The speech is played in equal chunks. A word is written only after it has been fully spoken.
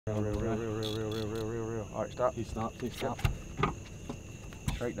Real. All right, stop. He stopped.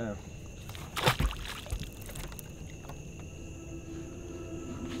 Straight down.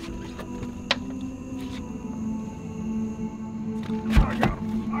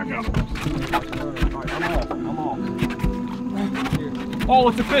 I got him. All right, I'm off. Oh,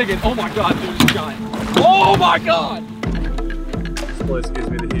 it's a big one. Oh my God, dude, it's giant. Oh my God! This place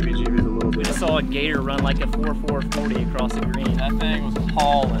gives me the heebie-jeebies a little bit. I saw a gator run like a 4.40 across the green. That thing was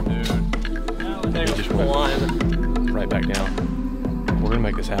hauling, dude. That thing was just flying right back down. We're gonna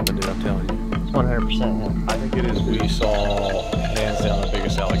make this happen, dude, I'm telling you. 100% him. I think it is. We saw, hands down, the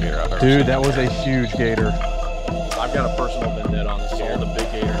biggest alligator I've ever seen. Dude, that was a huge gator. I've got a personal vendetta on this gator, the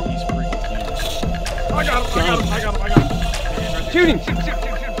big gator. He's freaking huge. I got him. Shoot him.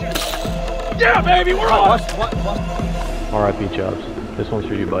 Yeah, baby, we're on. R.I.P. Chubbs. This one's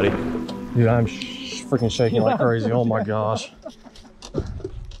for you, buddy. Dude, I'm freaking shaking like crazy. Oh my gosh. All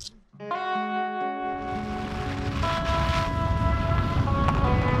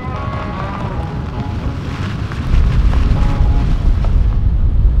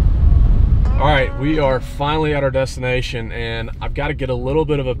right, we are finally at our destination, and I've got to get a little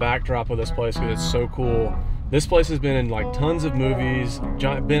bit of a backdrop of this place because it's so cool. This place has been in like tons of movies,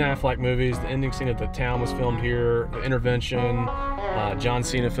 Ben Affleck movies. The ending scene of The Town was filmed here, The Intervention. John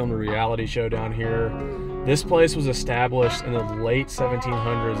Cena filmed a reality show down here. This place was established in the late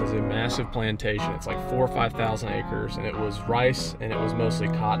 1700s as a massive plantation. It's like 4,000 or 5,000 acres, and it was rice and it was mostly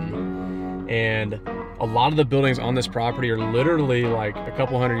cotton. And a lot of the buildings on this property are literally like a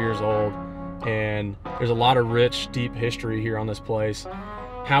couple hundred years old. And there's a lot of rich, deep history here on this place.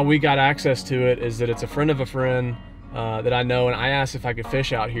 How we got access to it is that it's a friend of a friend that I know, and I asked if I could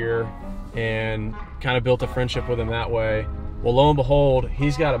fish out here and kind of built a friendship with him that way. Well, lo and behold,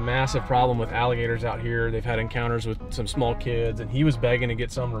 he's got a massive problem with alligators out here. They've had encounters with some small kids, and he was begging to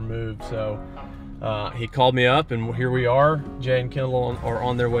get some removed. So he called me up, and here we are. Jay and Kendall are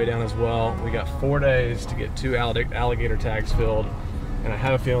on their way down as well. We got 4 days to get 2 alligator tags filled, and I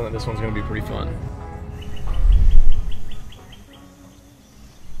have a feeling that this one's gonna be pretty fun.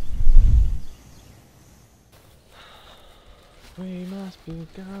 We must be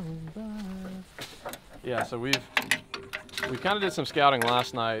going by. Yeah, so we kind of did some scouting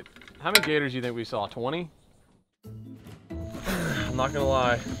last night. How many gators do you think we saw? 20? I'm not gonna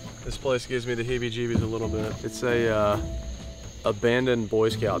lie, this place gives me the heebie-jeebies a little bit. It's a abandoned Boy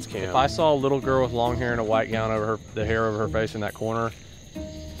Scouts camp. If I saw a little girl with long hair and a white gown over the hair over her face in that corner,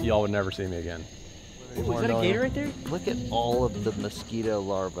 y'all would never see me again. Oh, is that a gator right there? Look at all of the mosquito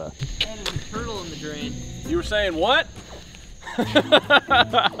larvae. That is a turtle in the drain. You were saying what?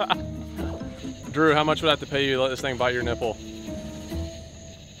 Drew, how much would I have to pay you to let this thing bite your nipple?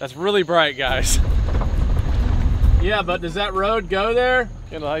 That's really bright, guys. Yeah, but does that road go there?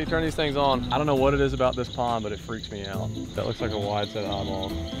 Kendall, how you turn these things on? I don't know what it is about this pond, but it freaks me out. That looks like a wide set of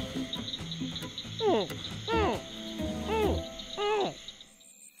eyeballs.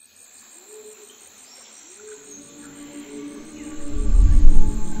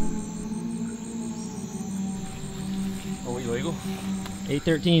 Are we legal?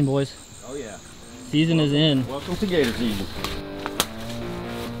 8:13, boys. Oh yeah. Season is in. Welcome to gator season.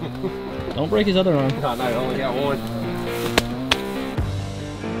 Don't break his other arm. Oh, no, I only got one.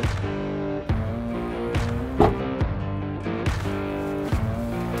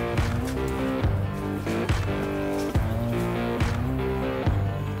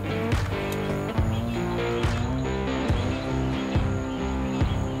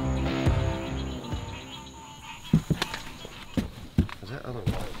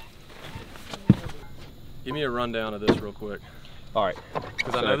 Give me a rundown of this real quick. All right.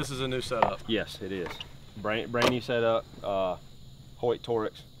 Because I know this is a new setup. Yes, it is. Brand new setup. Hoyt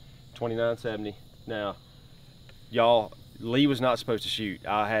Torx, 2970. Now, y'all, Lee was not supposed to shoot.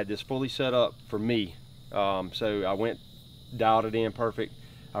 I had this fully set up for me. So I went, dialed it in perfect.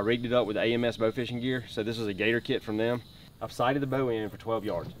 I rigged it up with AMS bow fishing gear. So this is a gator kit from them. I've sighted the bow in for 12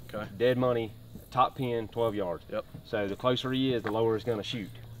 yards. Okay. Dead money, top pin, 12 yards. Yep. So the closer he is, the lower he's gonna shoot.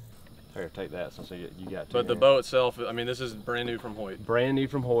 Here, take that, so you got two. But the bow itself, I mean, this is brand new from Hoyt. Brand new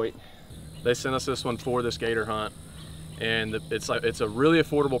from Hoyt. They sent us this one for this gator hunt, and it's a really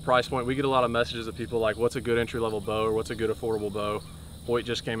affordable price point. We get a lot of messages of people like, what's a good entry-level bow, or what's a good affordable bow? Hoyt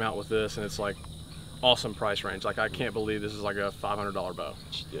just came out with this, and it's like awesome price range. Like, I can't believe this is like a $500 bow.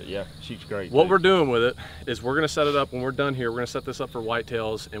 Yeah, shoots great. What we're doing with it is we're gonna set it up when we're done here. We're gonna set this up for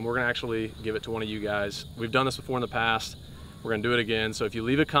whitetails, and we're gonna actually give it to one of you guys. We've done this before in the past. We're gonna do it again. So if you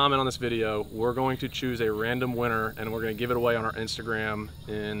leave a comment on this video, we're going to choose a random winner, and we're gonna give it away on our Instagram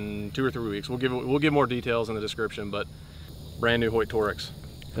in 2 or 3 weeks. We'll give more details in the description, but brand new Hoyt Torx.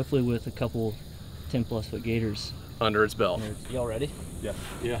 Hopefully with a couple 10+ foot gators under its belt. Y'all ready? Yeah.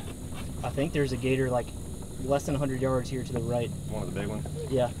 Yeah. I think there's a gator like less than 100 yards here to the right. One of the big ones.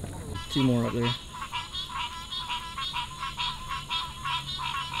 Yeah. 2 more up there.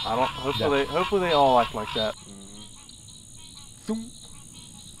 I don't. Hopefully they all act like that.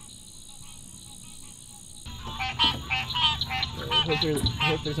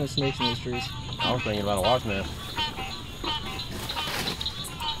 Hope there's no snakes in these trees. I was thinking about a wasp nest.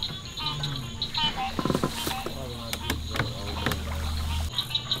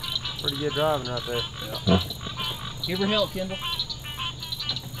 Pretty good driving right there. Yeah. Give her hell, Kendall.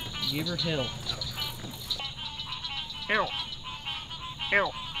 Give her hell. Ow.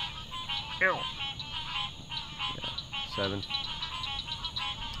 Ow. Ow. 7.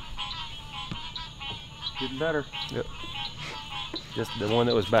 Getting better. Yep. Just the one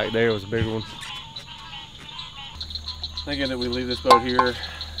that was back there was a bigger one. Thinking that we leave this boat here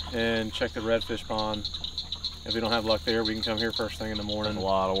and check the redfish pond. If we don't have luck there, we can come here first thing in the morning. A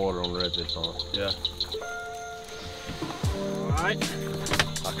lot of water on the redfish pond. Yeah. Alright.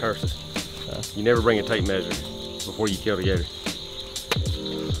 I curse it. You never bring a tape measure before you kill the gator.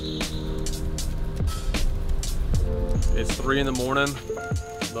 It's 3 in the morning,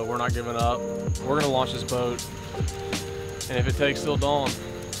 but we're not giving up. We're gonna launch this boat, and if it takes till dawn,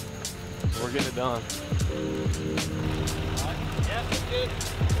 we're getting it done. Yeah, that's good.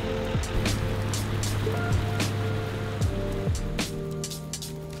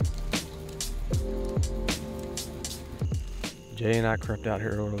 Jay and I crept out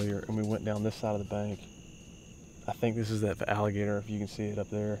here earlier, and we went down this side of the bank. I think this is that alligator, if you can see it up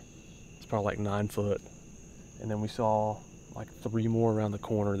there. It's probably like 9 foot. And then we saw like 3 more around the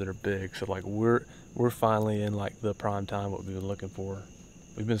corner that are big. So like we're finally in like the prime time what we've been looking for.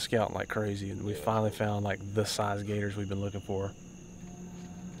 We've been scouting like crazy, and we finally found like the size gators we've been looking for.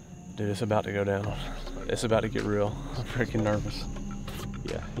 Dude, it's about to go down. It's about to get real. I'm freaking nervous.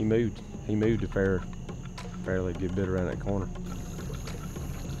 Yeah, he moved. He moved a fairly good bit around that corner.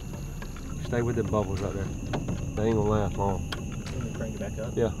 Stay with the bubbles right there. They ain't gonna last long. Crank it back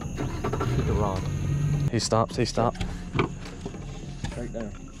up. Yeah. Hit the rod. He stops, he stopped. Straight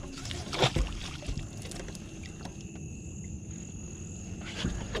down.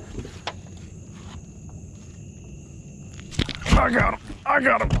 I got him. I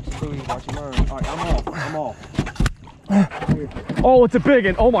got him. Watch him run. All right, I'm off. Oh, it's a big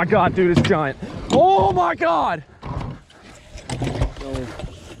one. Oh my God, dude, it's giant. Oh my God.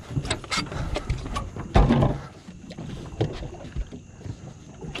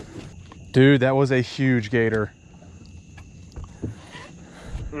 Dude, that was a huge gator.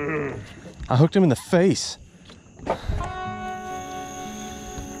 I hooked him in the face. Oh,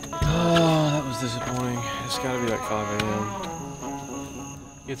 that was disappointing. It's gotta be like 5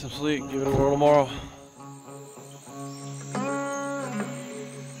 a.m. Get some sleep, give it a whirl tomorrow.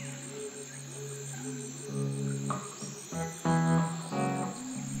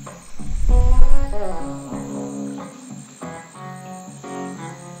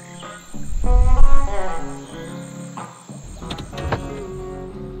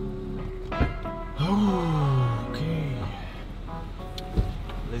 Okay.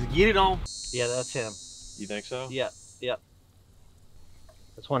 Let's get it on. Yeah, that's him. You think so? Yeah, yeah.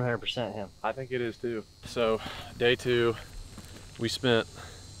 That's 100% him. I think it is too. So, day 2, we spent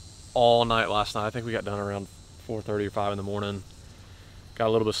all night last night. I think we got done around 4:30 or 5 in the morning. Got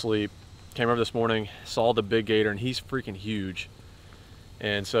a little bit of sleep. Came over this morning, saw the big gator, and he's freaking huge.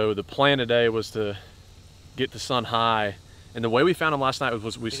 And so the plan today was to get the sun high. And the way we found him last night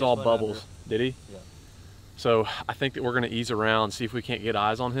was we saw bubbles. Did he? Yeah. So I think that we're gonna ease around, see if we can't get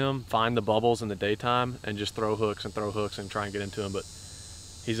eyes on him, find the bubbles in the daytime, and just throw hooks and try and get into him. But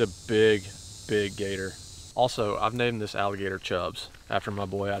he's a big, big gator. Also, I've named this alligator Chubbs after my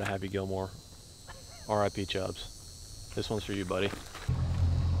boy out of Happy Gilmore. R.I.P. Chubbs. This one's for you, buddy.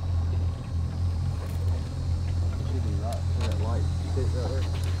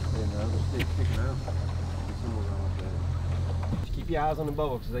 Keep your eyes on the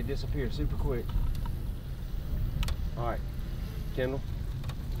bubbles because they disappear super quick. All right, Kendall.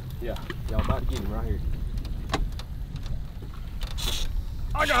 Yeah, y'all about to get him right here.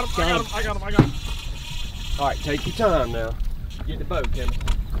 I got him. I got him. I got him. I got him. All right, take your time now. Get the boat, Kendall.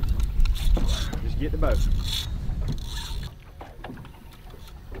 Just get the boat.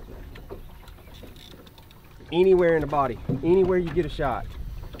 Anywhere in the body, anywhere you get a shot.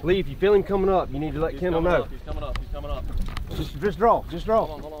 Lee, if you feel him coming up, you need to let Kendall know. He's coming up. He's coming up. Just draw. Just draw.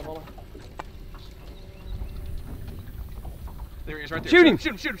 Hold on. There he is, right there. Shoot him.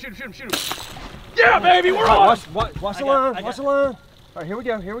 Shoot him. Yeah, baby, we're on. Watch the line. Watch the line. right, here we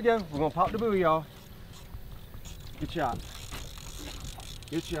go, here we go. We're gonna pop the buoy, y'all. Good shot.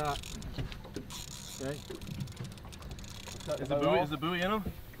 Good shot. Okay. Is the buoy in him?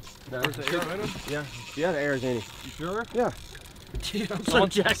 No, Where's the arrow in him? Yeah. Yeah, the arrow's in it. You sure? Yeah. Dude, I'm Someone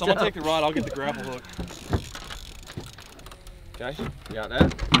take the rod, I'll get the grapple hook. Okay, you got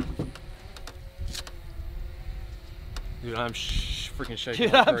that? Dude, I'm freaking shaking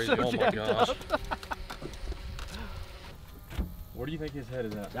Dude, like I'm crazy. so Oh my jacked gosh. up. Where do you think his head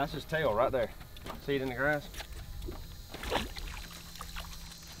is at? That's his tail right there. See it in the grass?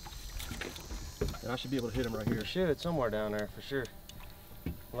 And I should be able to hit him right here. You should, somewhere down there for sure.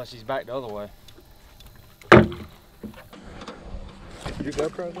 Unless he's back the other way. Your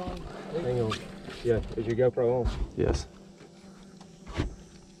GoPro's on? Hang on. Yeah, is your GoPro on? Yes.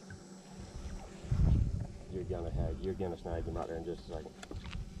 You're gonna snag him out there in just a second.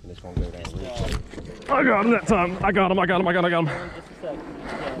 And it's gonna go down real quick. I got him that time. I got him.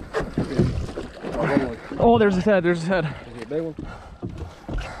 Oh, there's his head. Is he a big one?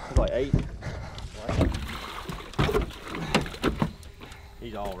 It's like 8.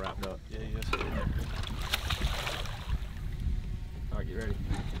 He's all wrapped up. Yeah, he is. All right, get ready.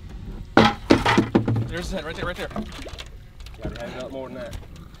 There's his head right there, right there. Gotta have it up more than that.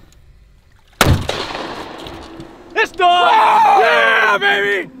 It's done! Woo! Yeah,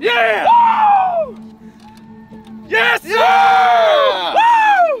 baby! Yeah! Woo! Yes, sir! Yeah!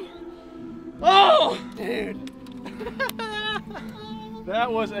 Woo! Oh, dude.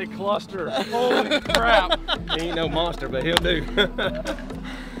 That was a cluster. Holy crap. He ain't no monster, but he'll do. Dude.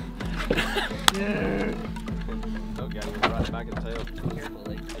 Oh, got him right back in the tail.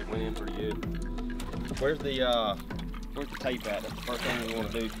 Carefully. It went in pretty good. Where's the tape at? That's the first thing we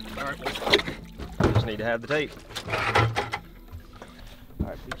want to do. All right. We just need to have the tape. All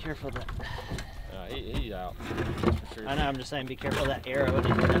right, be careful of that. He's out. For sure. I know, I'm just saying, be careful of that arrow and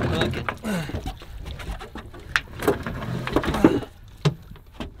that hook.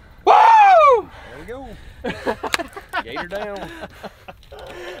 Woo! There we go. Gator down.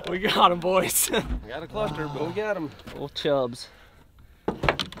 We got him, boys. We got a cluster, but we got him. Little chubs.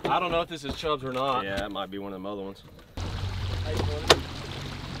 I don't know if this is chubs or not. Yeah, that might be one of them other ones.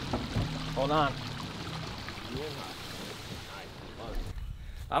 Hold on.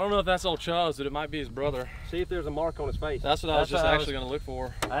 I don't know if that's all chubs, but it might be his brother. See if there's a mark on his face. That's what I was That's just what I actually going to look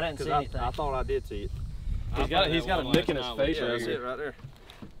for. I didn't see anything. I thought I did see it. He's got a nick in his face Yeah, right that's here. it right there.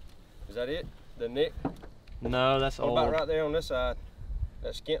 Is that it? The nick? No, that's What old. about right there on this side?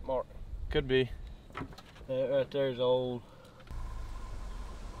 That skint mark. Could be. That right there's old.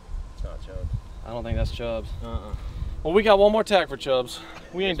 It's not Chubb. I don't think that's chubs. Well, we got one more tack for chubs.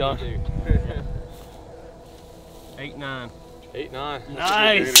 We ain't done. 8, 9. 8, 9.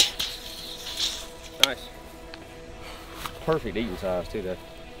 Nice. Nice. Perfect eating size too, though.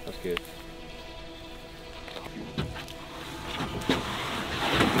 That's good.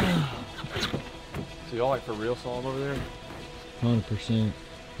 So y'all like for real saw him over there? 100%.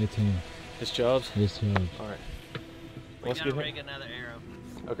 It's him. It's chubs? It's him. All right. We Let's gotta get him. rig another arrow.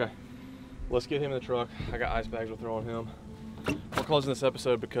 Okay. Let's get him in the truck. I got ice bags we'll throw on him. We're closing this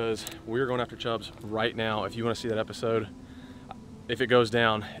episode because we're going after chubs right now. If you want to see that episode, if it goes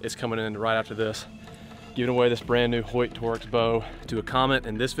down, it's coming in right after this. Giving away this brand new Hoyt Torx bow to a comment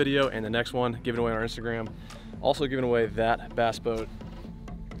in this video and the next one, giving away on our Instagram. Also giving away that bass boat.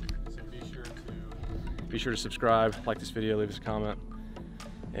 So be sure to subscribe, like this video, leave us a comment,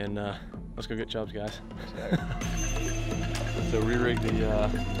 and let's go get chubs, guys. So re-rig the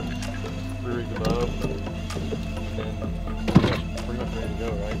bow, and pretty much ready to go,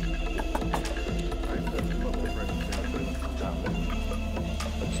 right?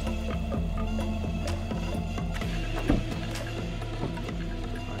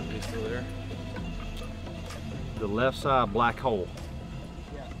 He's still there. The left side black hole.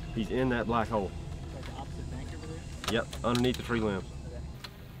 Yeah. He's in that black hole. Like the opposite bank over there? Yep, underneath the tree limbs.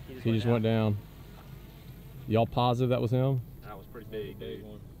 He just went down. Y'all positive that was him? That was pretty big, dude.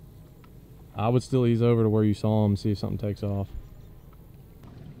 I would still ease over to where you saw him and see if something takes off.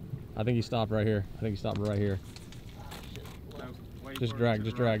 I think he stopped right here. No, way Just further drag to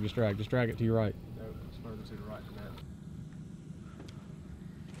it the right. to your right. No, it's further to the right than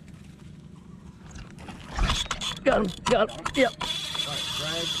that. Got him. Yep. Alright,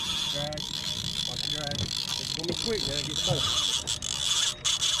 drag. Watch the drag. It's gonna be quick, man. It gets close.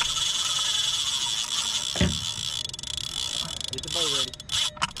 Get the bow ready.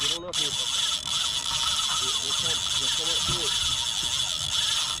 Get on up here. We'll come up quick.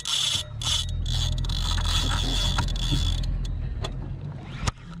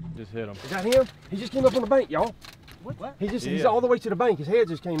 Just hit him. Is that him? He just came up on the bank, y'all. What? He's all the way to the bank. His head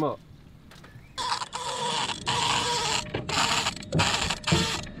just came up.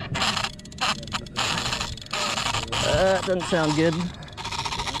 That doesn't sound good. That's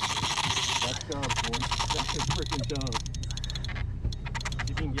gone, boy. That's a freaking tongue.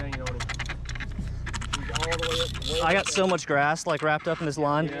 You can gain on him. He's all the way up. I got so much grass like wrapped up in this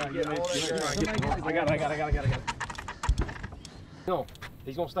line. Yeah, I got it. No,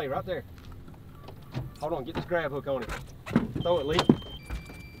 he's gonna stay right there. Hold on, get this grab hook on him. Throw it, Lee.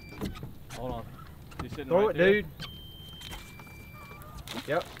 Hold on. He's sitting Throw right it, there. dude.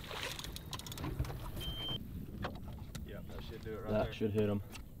 Yep. Yep, that should do it right That there. should hit him.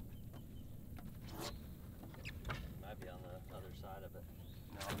 Might be on the other side of it.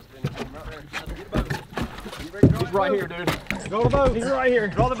 No, I'm spinning him right there. Get the boat. He's right here, dude. Draw the boat. He's right here.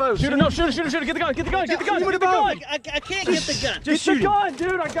 Draw the boat. Shoot him, no, shoot him. Get the gun, get the gun. Give me the gun. I can't get the gun. Get the gun,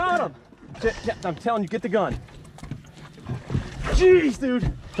 dude, I got him. I'm telling you, get the gun. Jeez,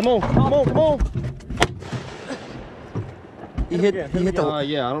 dude. Come on. He hit the.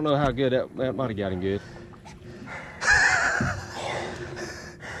 Yeah, I don't know how good that might have got him good.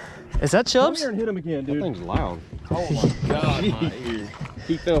 Is that Come Chubbs? here and hit him again, That dude. thing's loud. Oh my God, my ear.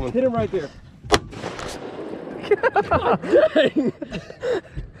 Keep filming. Hit him right there.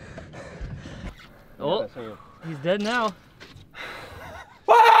 Oh, he's dead now.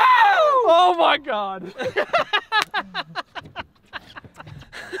 Oh my God.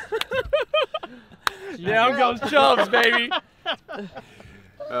 Down goes Chubbs, baby.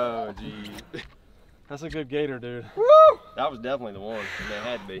 Oh, geez. That's a good gator, dude. That was definitely the one. That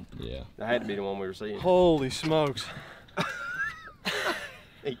had to be. Yeah. That had to be the one we were seeing. Holy smokes.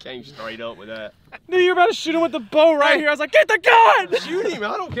 He came straight up with that. Dude, you're about to shoot him with the bow right here. I was like, get the gun! Shoot him,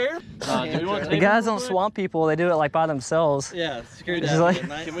 I don't care. The guys don't swamp people. They do it like by themselves. Yeah, screw Just that. like-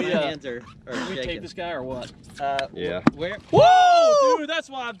 my Can we, hands are Can we tape shaking. this guy or what? Yeah. Where? Whoa, dude, that's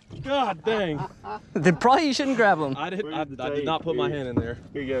why. God dang. Then probably you shouldn't grab them. I did not put my hand in there.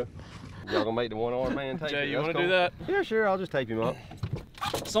 Here you go. Y'all gonna make the one-armed man tape Jay, it? you That's want to cool. do that? Yeah, sure. I'll just tape him up.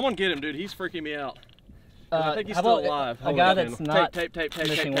 Someone get him, dude. He's freaking me out. I think he's how still about alive. a Hold guy on, that's Kendall. not tape,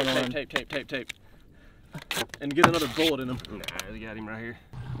 missing one arm. tape. And get another bullet in him. Nah, we got him right here.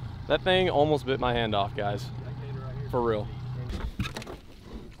 That thing almost bit my hand off, guys. For real.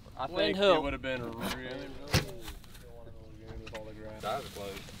 I Wind think who? it would have been really. That was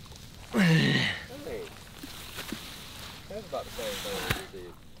close. Hey. That's about the same thing we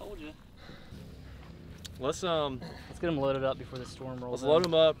did. Told you. Let's Let's get them loaded up before the storm rolls let's load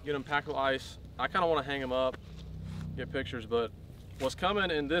them up, get them packed with ice. I kind of want to hang them up, get pictures, but what's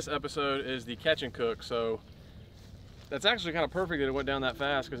coming in this episode is the catch and cook. So that's actually kind of perfect that it went down that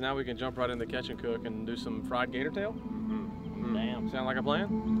fast, because now we can jump right into catch and cook and do some fried gator tail. Damn. Sound like a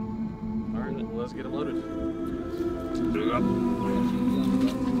plan? All right, well, let's get them loaded.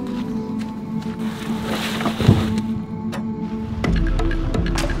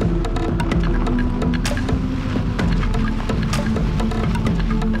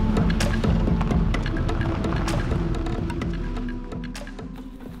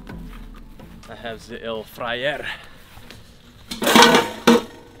 I have the El Fryer.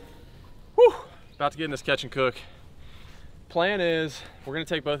 Whew. About to get in this catch and cook. Plan is we're gonna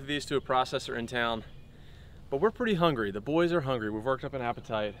take both of these to a processor in town, but we're pretty hungry. The boys are hungry. We've worked up an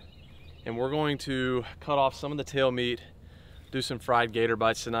appetite, and we're going to cut off some of the tail meat, do some fried gator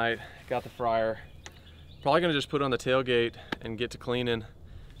bites tonight. Got the fryer. Probably gonna just put it on the tailgate and get to cleaning.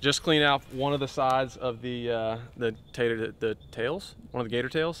 Just clean out one of the sides of the tails, one of the gator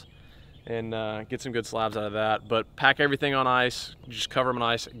tails, and get some good slabs out of that. But pack everything on ice, just cover them in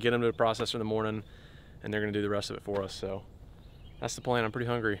ice, get them to the processor in the morning, and they're gonna do the rest of it for us. So that's the plan. I'm pretty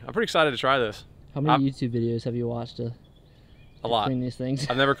hungry. I'm pretty excited to try this. How many YouTube videos have you watched to A lot. clean these things?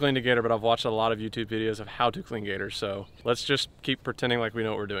 I've never cleaned a gator, but I've watched a lot of YouTube videos of how to clean gators. So let's just keep pretending like we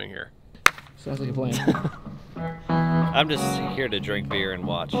know what we're doing here. Sounds like a plan. I'm just here to drink beer and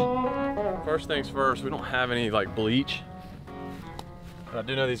watch. First things first, we don't have any like bleach. But I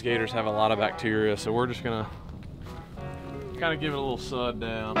do know these gators have a lot of bacteria, so we're just gonna kind of give it a little sud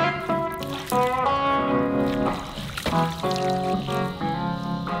down.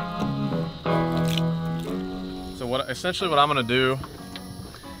 So essentially what I'm gonna do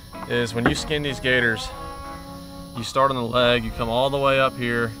is when you skin these gators, you start on the leg, you come all the way up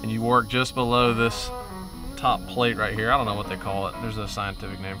here, and you work just below this top plate right here. I don't know what they call it. There's a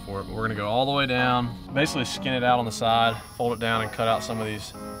scientific name for it, but we're gonna go all the way down, basically skin it out on the side, fold it down, and cut out some of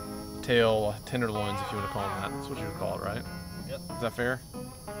these tail tenderloins, if you want to call them that. That's what you would call it, right? Yep. Is that fair?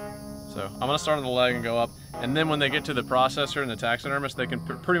 So I'm gonna start on the leg and go up, and then when they get to the processor and the taxidermist, they can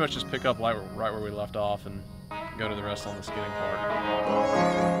pretty much just pick up right where we left off and go to the rest on the skinning part.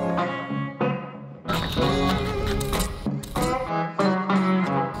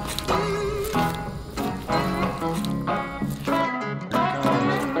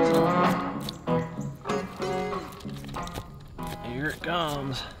 Here it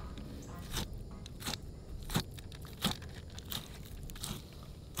comes.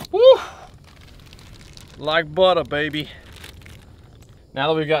 Woo! Like butter, baby. Now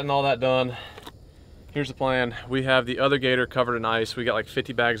that we've gotten all that done, here's the plan. We have the other gator covered in ice. We got like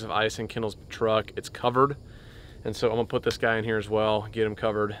 50 bags of ice in Kendall's truck. It's covered. And so I'm gonna put this guy in here as well, get him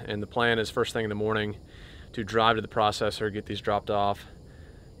covered. And the plan is first thing in the morning to drive to the processor, get these dropped off,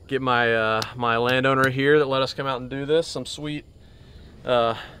 get my my landowner here that let us come out and do this, some sweet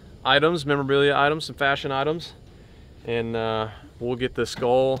items, memorabilia items, some fashion items. And we'll get the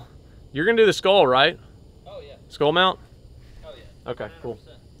skull. You're gonna do the skull, right? Oh yeah. Skull mount? Oh yeah. Okay, 100%. cool.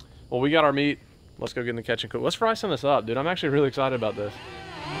 Well, we got our meat. Let's go get in the catch and cook. Let's fry some of this up, dude. I'm actually really excited about this.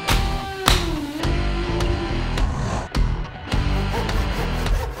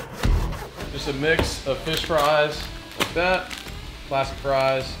 Just a mix of fish fries like that, classic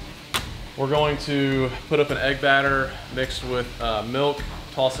fries. We're going to put up an egg batter mixed with milk,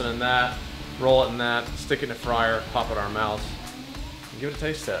 toss it in that, roll it in that, stick it in a fryer, pop it in our mouths, and give it a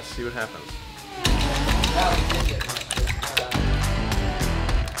taste test, see what happens.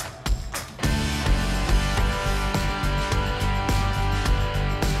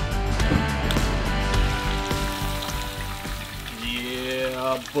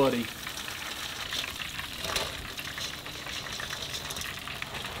 Yeah, buddy.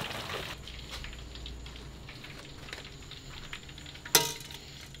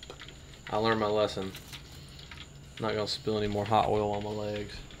 I learned my lesson. I'm not gonna spill any more hot oil on my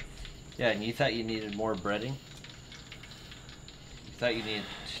legs. Yeah, and you thought you needed more breading? You thought you needed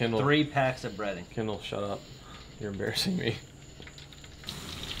Kendall. 3 packs of breading. Kendall, shut up. You're embarrassing me.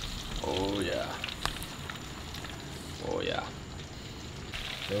 Oh yeah. Oh yeah.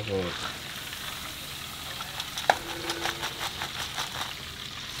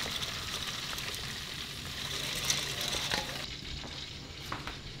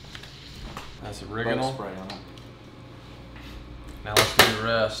 That's oregano. Spray on it. Now let's do the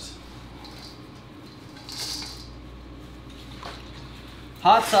rest.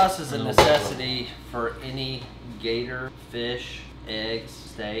 Hot sauce is a necessity for any gator, fish, eggs,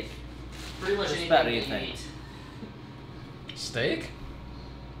 steak. Pretty much Just anything about that you anything. eat. Steak?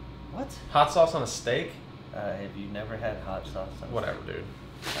 What? Hot sauce on a steak? Have you never had hot sauce on Whatever, dude.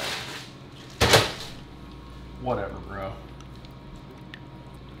 Whatever, bro.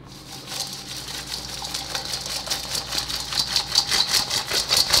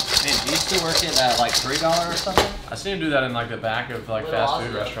 Man, do you still work at like $3 or something? I see him do that in like the back of like Little fast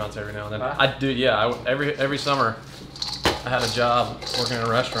food Aussie. restaurants every now and then. Huh? I do, yeah. Every summer, I had a job working in a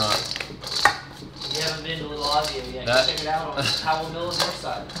restaurant. You haven't been to Little Aussie yet. That- Check it out on Howell Mill and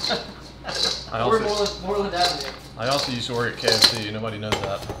Northside. I Or also, Moreland Avenue. I also used to work at KFC. Nobody knows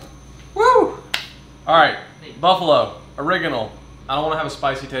that. Woo! All right, buffalo, original. I don't want to have a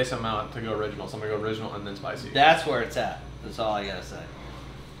spicy taste. I'm out to go original, so I'm gonna go original and then spicy. That's where it's at. That's all I gotta say.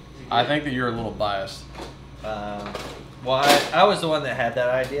 I think that you're a little biased. Well, I was the one that had that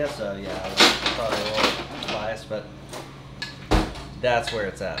idea, so yeah, I was probably a little biased, but that's where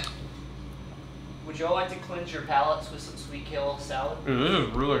it's at. Would you all like to cleanse your palates with some sweet kale salad? This is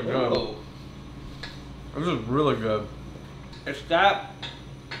really good. Ooh. This is really good. It's that.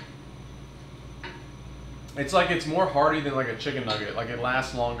 It's like it's more hearty than like a chicken nugget. Like it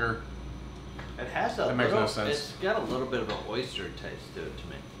lasts longer. It has a That makes no little, sense. It's got a little bit of an oyster taste to it to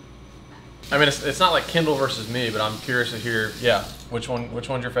me. I mean, it's not like Kendall versus me, but I'm curious to hear. Yeah, which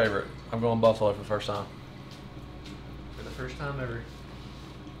one's your favorite? I'm going buffalo for the first time. For the first time ever.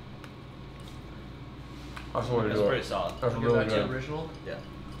 That's what That's pretty solid. That's really good. Original? Yeah.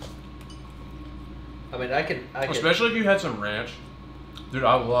 I mean, I could. Especially if you had some ranch. Dude,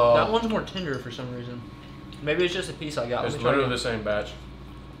 I love. That one's more tender for some reason. Maybe it's just a piece I got. It's Let me try literally it. the same batch.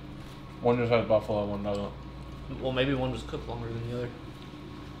 One just has buffalo, one doesn't. Well, maybe one was cooked longer than the other.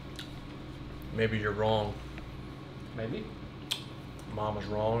 Maybe you're wrong. Maybe. Mama's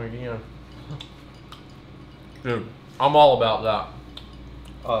wrong again. Dude, I'm all about that.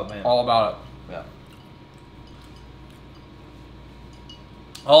 Oh man. All about it. Yeah.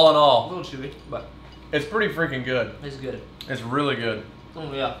 All in A all, little chewy, but it's pretty freaking good. it's good. It's really good.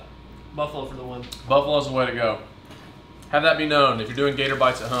 Oh yeah. Buffalo for the win. Buffalo's the way to go. Have that be known. If you're doing gator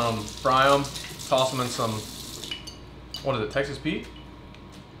bites at home, fry them, toss them in some, what is it, Texas Pete?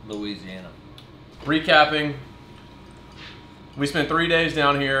 Louisiana. Recapping, we spent 3 days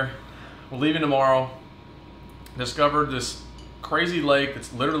down here. We're leaving tomorrow. discovered this crazy lake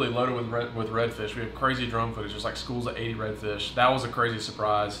that's literally loaded with redfish. We have crazy drone footage, just like schools of 80 redfish. That was a crazy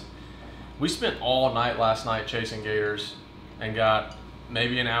surprise. We spent all night last night chasing gators and got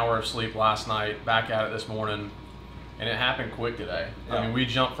maybe an hour of sleep last night, back at it this morning, and it happened quick today. Yeah. I mean, we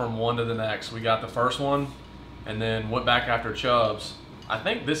jumped from one to the next. We got the first one and then went back after chubs. I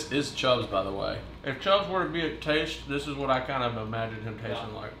think this is chubs, by the way. If chubs were to be a taste, this is what I kind of imagined him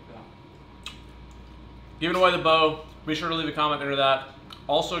tasting like. Giving away the bow. Be sure to leave a comment under that.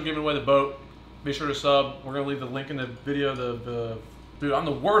 Also giving away the boat. Be sure to sub. We're going to leave the link in the video. Dude, I'm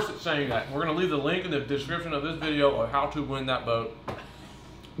the worst at saying that. We're going to leave the link in the description of this video of how to win that boat.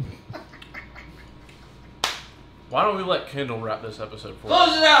 Why don't we let Kendall wrap this episode for us?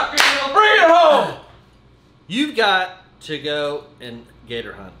 Close it out, Kendall. Bring it home. You've got to go and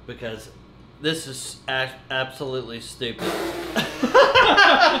gator hunt because this is absolutely stupid.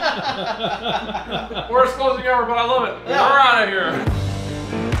 Worst closing ever, but I love it. Yeah. We're out of here.